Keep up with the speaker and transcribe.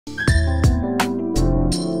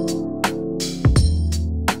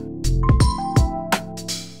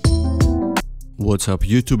what's up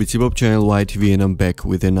YouTube, it's hip-hop channel YTV and I'm back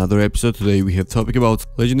with another episode. Today we have topic about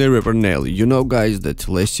legendary rapper Nelly. You know guys that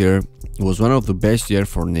last year was one of the best year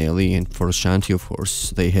for Nelly and for Ashanti of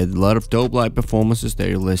course. They had a lot of dope live performances.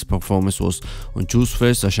 Their last performance was on Juice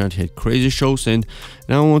Fest. Ashanti had crazy shows, and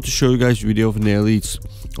now I want to show you guys a video of Nelly. It's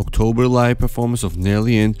October live performance of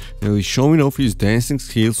Nelly, and Nelly showing off his dancing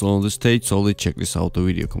skills on the stage. So let's check this out, the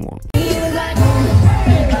video, come on.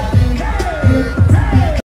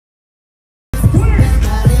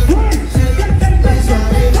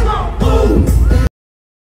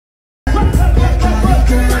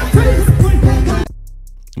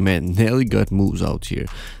 Man, Nelly got moves out here.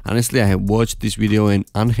 Honestly, I have watched this video an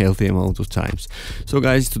unhealthy amount of times. So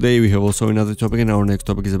guys, today we have also another topic, and our next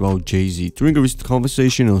topic is about Jay-Z. During a recent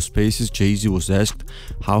conversation on Spaces, Jay-Z was asked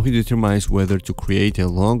how he determines whether to create a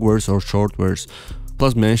long verse or short verse.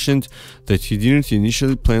 Plus mentioned that he didn't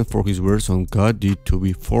initially plan for his verse on God Did to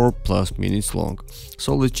be 4+ minutes long.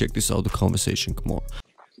 So let's check this out, the conversation, come on.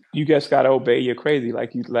 You just gotta obey your crazy,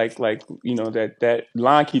 like you know that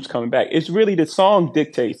line keeps coming back. It's really the song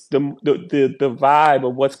dictates the vibe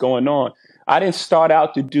of what's going on. I didn't start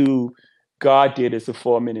out to do God Did as a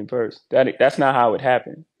 4-minute verse. That's not how it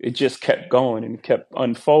happened. It just kept going and kept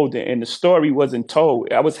unfolding, and the story wasn't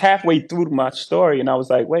told. I was halfway through my story and I was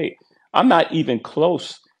like, wait, I'm not even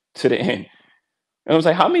close to the end. And I was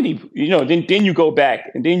like, how many, then you go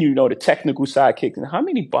back and then the technical side kicks in. How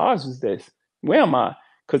many bars is this? Where am I?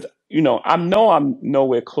 Because, I know I'm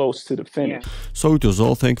nowhere close to the finish. So it was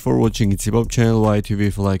all. Thank you for watching. It's hip-hop channel YTV.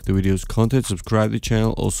 If you like the video's content, subscribe to the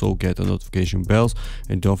channel. Also get the notification bells.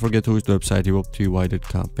 And don't forget to visit the website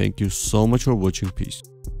hiphopty.com. Thank you so much for watching. Peace.